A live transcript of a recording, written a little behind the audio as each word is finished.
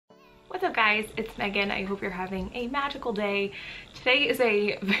What's up guys, it's Megan. I hope you're having a magical day. Today is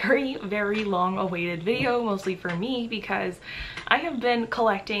a very long awaited video, mostly for me because I have been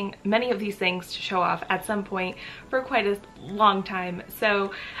collecting many of these things to show off at some point for quite a long time.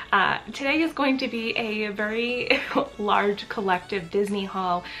 So today is going to be a very large collective Disney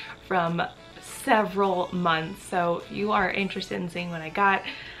haul from several months. So if you are interested in seeing what I got,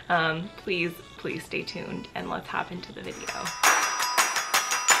 please stay tuned and let's hop into the video.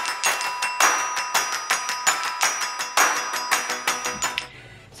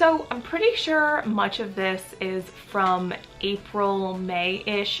 So I'm pretty sure much of this is from April,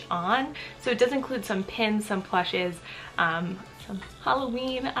 May-ish on. So it does include some pins, some plushes, some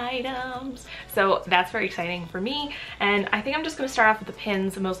Halloween items. So that's very exciting for me. And I think I'm just gonna start off with the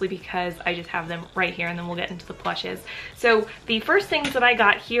pins, mostly because I just have them right here and then we'll get into the plushes. So the first things that I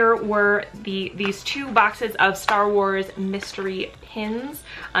got here were these two boxes of Star Wars mystery pins.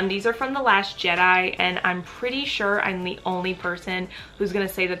 These are from The Last Jedi, and I'm pretty sure I'm the only person who's gonna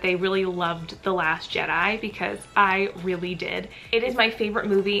say that they really loved The Last Jedi, because I really did. It is my favorite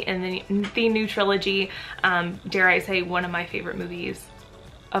movie in the new trilogy. Dare I say, one of my favorite movies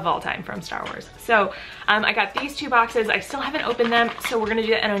of all time from Star Wars. So I got these two boxes. I still haven't opened them, so we're gonna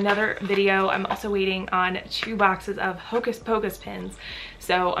do it in another video. I'm also waiting on 2 boxes of Hocus Pocus pins,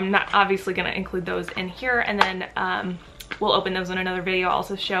 so I'm not obviously gonna include those in here, and then we'll open those in another video. I'll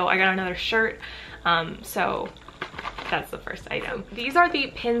also show I got another shirt, so that's the first item. These are the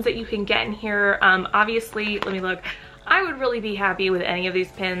pins that you can get in here. Obviously, let me look. I would really be happy with any of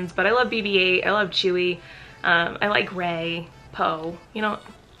these pins, but I love BB-8, I love Chewie, I like Rey, Poe, you know,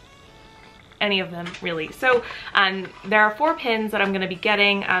 any of them really. So there are 4 pins that I'm going to be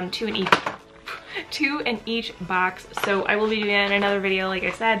getting, 2 in each box. So I will be doing it in another video, like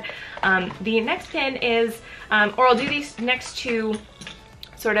I said. The next pin is, or I'll do these next 2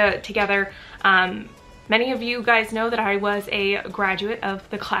 sort of together. Many of you guys know that I was a graduate of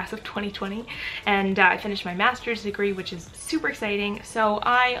the class of 2020, and I finished my master's degree, which is super exciting. So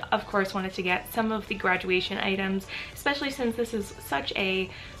I, of course, wanted to get some of the graduation items, especially since this is such a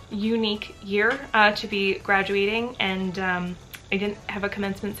unique year to be graduating, and I didn't have a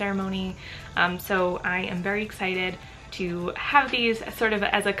commencement ceremony. So I am very excited to have these sort of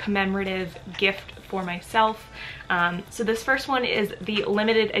as a commemorative gift for myself. So this first one is the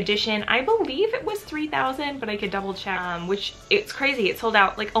limited edition. I believe it was 3,000, but I could double check, which it's crazy. It sold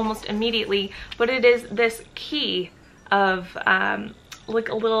out like almost immediately, but it is this key of like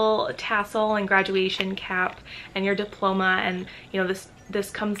a little tassel and graduation cap and your diploma, and you know, this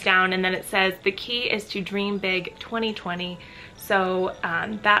comes down and then it says the key is to dream big 2020. So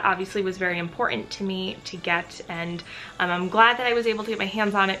that obviously was very important to me to get, and I'm glad that I was able to get my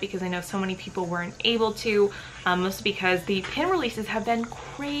hands on it, because I know so many people weren't able to, mostly because the pin releases have been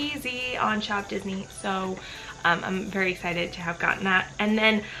crazy on Shop Disney. So I'm very excited to have gotten that. And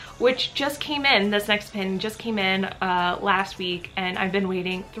then, which just came in, this next pin just came in last week, and I've been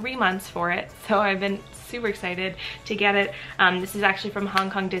waiting 3 months for it. So I've been super excited to get it. This is actually from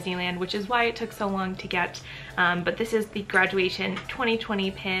Hong Kong Disneyland, which is why it took so long to get. But this is the graduation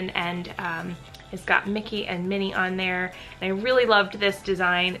 2020 pin, and it's got Mickey and Minnie on there. And I really loved this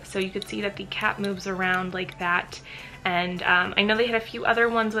design. So you could see that the cap moves around like that. And I know they had a few other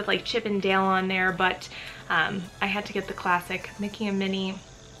ones with like Chip and Dale on there, but I had to get the classic Mickey and Minnie.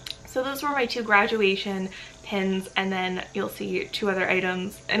 So those were my 2 graduation pins, and then you'll see 2 other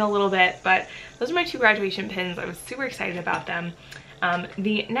items in a little bit, but those are my 2 graduation pins. I was super excited about them.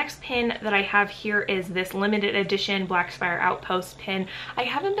 The next pin that I have here is this limited edition Black Spire Outpost pin. I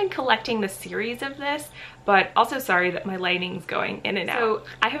haven't been collecting the series of this, but also sorry that my lighting's going in and out. So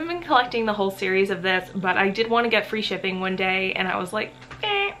I haven't been collecting the whole series of this, but I did want to get free shipping one day, and I was like,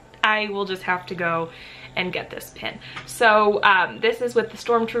 I will just have to go and get this pin. So this is with the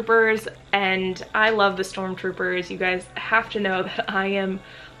Stormtroopers, and I love the Stormtroopers. You guys have to know that I am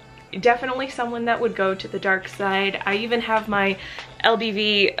definitely someone that would go to the dark side. I even have my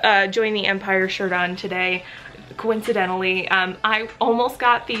LBV Join the Empire shirt on today, coincidentally. I almost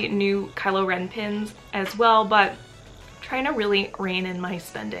got the new Kylo Ren pins as well, but trying to really rein in my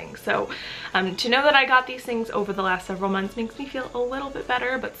spending. So to know that I got these things over the last several months makes me feel a little bit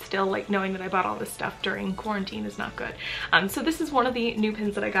better, but still, like, knowing that I bought all this stuff during quarantine is not good. So this is one of the new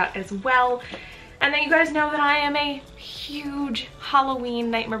pins that I got as well. And then you guys know that I am a huge Halloween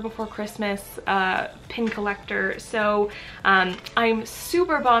Nightmare Before Christmas pin collector. So I'm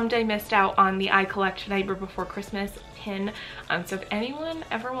super bummed I missed out on the I Collect Nightmare Before Christmas pin. So if anyone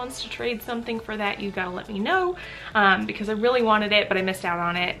ever wants to trade something for that, you gotta let me know, because I really wanted it, but I missed out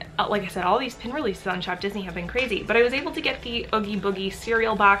on it. Like I said, all these pin releases on Shop Disney have been crazy, but I was able to get the Oogie Boogie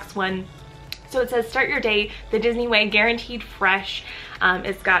cereal box one. So it says start your day the Disney way, guaranteed fresh.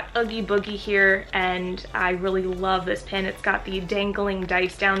 It's got Oogie Boogie here, and I really love this pin. It's got the dangling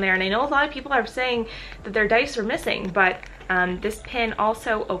dice down there, and I know a lot of people are saying that their dice are missing, but this pin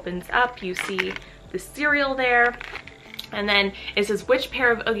also opens up. You see the cereal there, and then it says which pair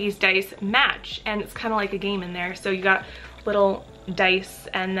of Oogie's dice match, and it's kind of like a game in there. So you got little dice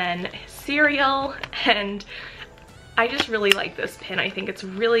and then cereal, and I just really like this pin. I think it's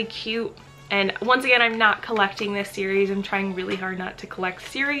really cute. And once again, I'm not collecting this series. I'm trying really hard not to collect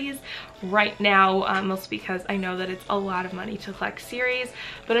series right now, mostly because I know that it's a lot of money to collect series,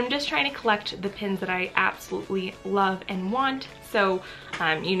 but I'm just trying to collect the pins that I absolutely love and want. So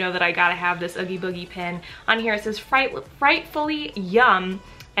you know that I gotta have this Oogie Boogie pin. On here it says frightfully yum,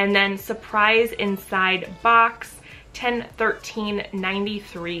 and then surprise inside box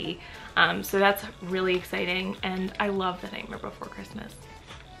 10/13/93. So that's really exciting, and I love the Nightmare Before Christmas.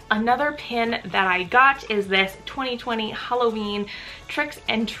 Another pin that I got is this 2020 Halloween Tricks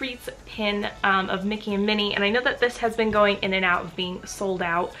and Treats pin of Mickey and Minnie, and I know that this has been going in and out of being sold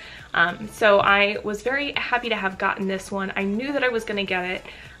out. So I was very happy to have gotten this one. I knew that I was gonna get it.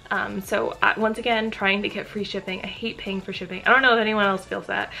 So once again, trying to get free shipping. I hate paying for shipping. I don't know if anyone else feels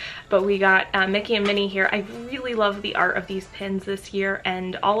that, but we got Mickey and Minnie here. I really love the art of these pins this year,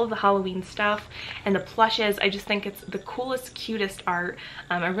 and all of the Halloween stuff and the plushes. I just think it's the coolest, cutest art.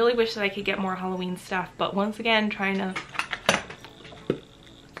 I really wish that I could get more Halloween stuff, but once again, trying to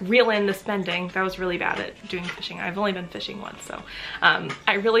reel in the spending. That was really bad at doing fishing. I've only been fishing once, so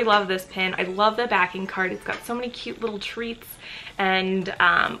I really love this pin. I love the backing card. It's got so many cute little treats, and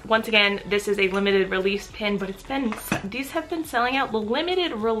once again, this is a limited release pin, but these have been selling out. The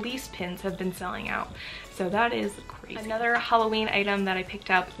limited release pins have been selling out, so that is crazy. Another Halloween item that I picked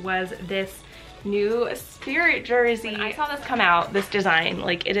up was this new Spirit jersey. When I saw this come out, this design,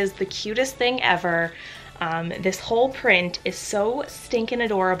 like, it is the cutest thing ever. This whole print is so stinking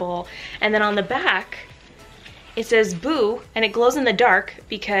adorable, and then on the back it says boo, and it glows in the dark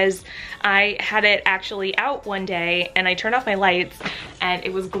because I had it actually out one day and I turned off my lights and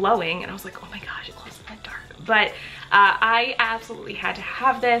it was glowing, and I was like, oh my gosh, it glows in the dark. But I absolutely had to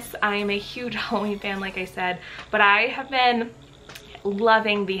have this. I am a huge Halloween fan, like I said, but I have been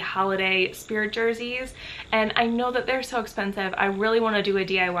loving the holiday Spirit jerseys, and I know that they're so expensive. I really want to do a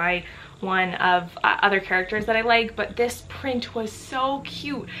DIY one of other characters that I like, but this print was so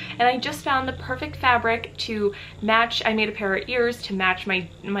cute, and I just found the perfect fabric to match. I made a pair of ears to match my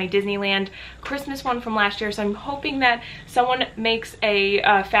Disneyland Christmas one from last year, so I'm hoping that someone makes a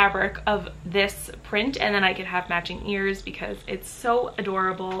fabric of this print, and then I could have matching ears because it's so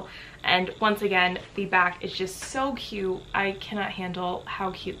adorable. And once again, the back is just so cute. I cannot handle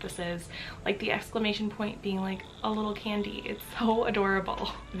how cute this is. Like the exclamation point being like a little candy. It's so adorable.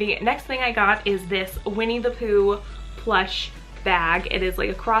 The next thing I got is this Winnie the Pooh plush bag. It is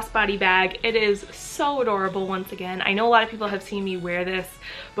like a crossbody bag. It is so adorable. Once again, I know a lot of people have seen me wear this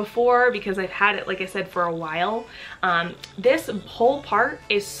before because I've had it, like I said, for a while. This whole part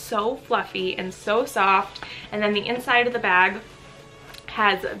is so fluffy and so soft, and then the inside of the bag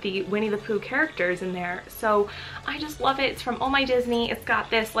has the Winnie the Pooh characters in there. So I just love it. It's from Oh My Disney. It's got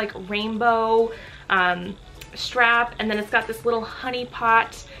this like rainbow strap, and then it's got this little honey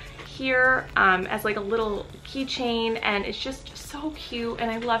pot here as like a little keychain, and it's just so cute,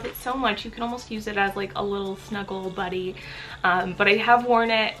 and I love it so much. You can almost use it as like a little snuggle buddy, but I have worn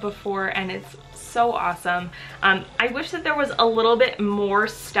it before and it's so awesome. I wish that there was a little bit more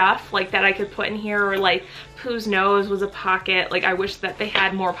stuff like that I could put in here, or like Pooh's nose was a pocket. Like I wish that they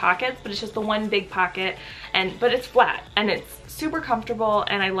had more pockets, but it's just the one big pocket, but it's flat and it's super comfortable,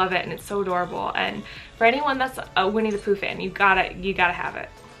 and I love it, and it's so adorable. And for anyone that's a Winnie the Pooh fan, you gotta have it.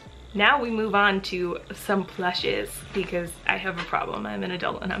 Now we move on to some plushes because I have a problem. I'm an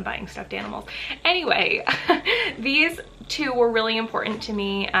adult and I'm buying stuffed animals. Anyway, these two were really important to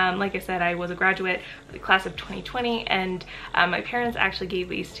me. Like I said, I was a graduate of the class of 2020, and my parents actually gave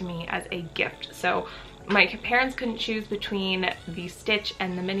these to me as a gift. So my parents couldn't choose between the Stitch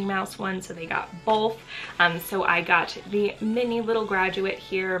and the Minnie Mouse one, so they got both. So I got the mini little graduate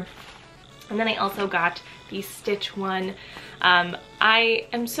here. And then I also got the Stitch one. I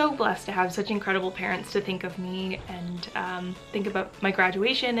am so blessed to have such incredible parents to think of me and think about my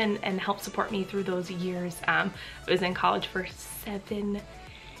graduation and help support me through those years. I was in college for 7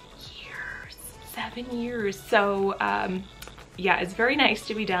 years. 7 years. So yeah, it's very nice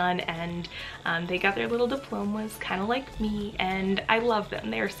to be done, and they got their little diplomas kind of like me, and I love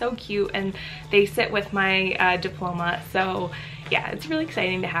them. They're so cute, and they sit with my diploma. So yeah, it's really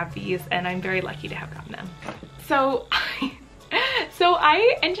exciting to have these, and I'm very lucky to have gotten them. So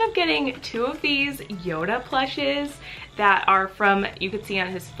I ended up getting 2 of these Yoda plushes that are from, you could see on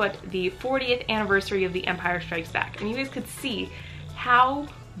his foot, the 40th anniversary of The Empire Strikes Back. And you guys could see how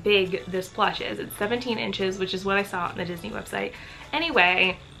big this plush is. It's 17 inches, which is what I saw on the Disney website.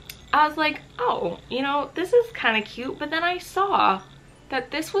 Anyway, I was like, oh, you know, this is kind of cute. But then I saw that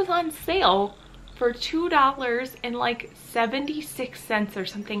this was on sale for $2 and like 76 cents or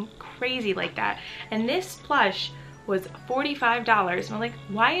something crazy like that. And this plush was $45. And I'm like,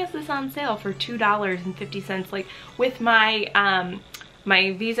 why is this on sale for $2.50? Like with my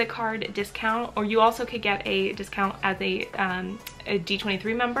my Visa card discount, or you also could get a discount as a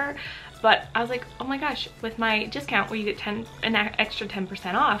D23 member. But I was like, oh my gosh, with my discount where you get an extra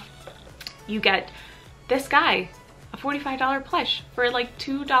 10% off, you get this guy, a $45 plush for like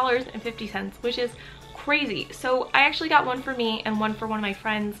 $2.50, which is crazy. So I actually got one for me and one for one of my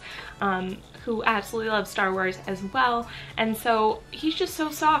friends who absolutely loves Star Wars as well. And so he's just so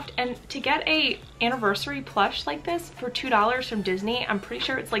soft, and to get a anniversary plush like this for $2 from Disney, I'm pretty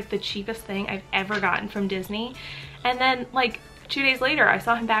sure it's like the cheapest thing I've ever gotten from Disney. And then like 2 days later I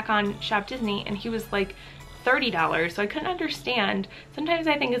saw him back on Shop Disney and he was like $30, so I couldn't understand. Sometimes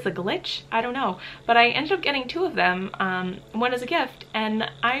I think it's a glitch, I don't know, but I ended up getting 2 of them, one as a gift, and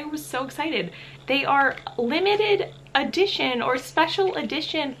I was so excited. They are limited edition or special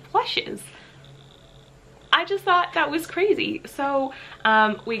edition plushes. I just thought that was crazy. So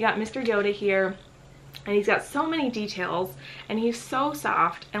we got Mr. Yoda here, and he's got so many details, and he's so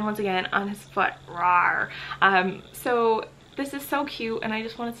soft, and once again on his foot, rawr. So this is so cute, and I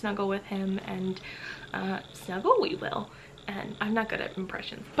just want to snuggle with him, and snuggle we will. And I'm not good at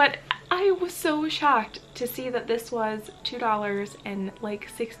impressions, but I was so shocked to see that this was $2 and like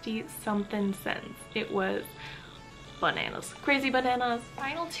 60 something cents. It was bananas, crazy bananas.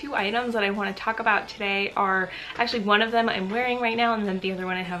 Final 2 items that I want to talk about today are actually, one of them I'm wearing right now, and then the other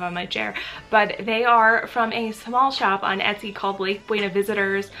one I have on my chair, but they are from a small shop on Etsy called Lake Buena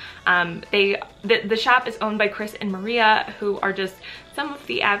Visitors. The shop is owned by Chris and Maria, who are just some of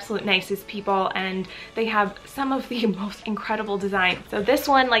the absolute nicest people, and they have some of the most incredible designs. So this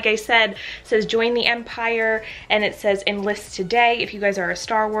one, like I said, says join the Empire, and it says enlist today if you guys are a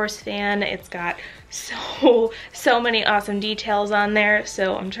Star Wars fan. It's got so many awesome details on there,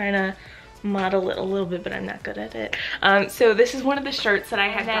 so I'm trying to model it a little bit, but I'm not good at it. So this is one of the shirts that I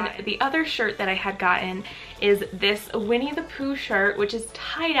had gotten. The other shirt that I had gotten is this Winnie the Pooh shirt, which is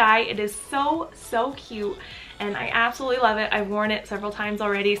tie-dye. It is so cute, and I absolutely love it. I've worn it several times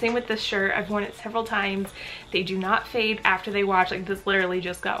already. Same with this shirt. I've worn it several times. They do not fade after they wash. Like, this literally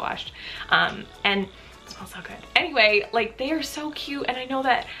just got washed. And it smells so good. Anyway, like, they are so cute, and I know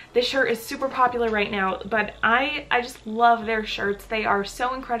that this shirt is super popular right now, but I just love their shirts. They are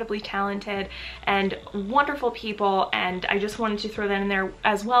so incredibly talented and wonderful people, and I just wanted to throw that in there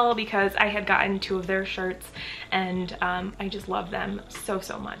as well because I had gotten 2 of their shirts, and I just love them so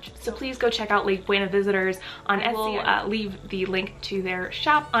much. So please go check out Lake Buena Visitors on Etsy. I'll leave the link to their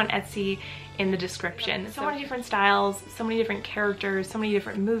shop on Etsy in the description. So many different styles, so many different characters, so many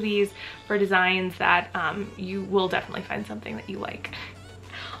different movies for designs that you will definitely find something that you like.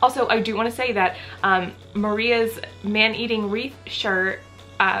 Also, I do want to say that Maria's man-eating wreath shirt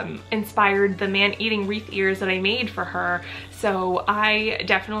inspired the man-eating wreath ears that I made for her. So I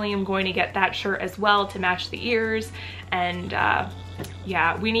definitely am going to get that shirt as well to match the ears. And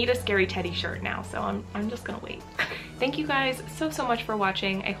yeah, we need a Scary Teddy shirt now, so I'm just gonna wait. Thank you guys so much for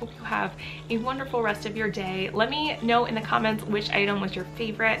watching. I hope you have a wonderful rest of your day. Let me know in the comments which item was your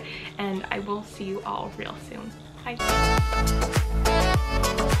favorite, and I will see you all real soon. Bye.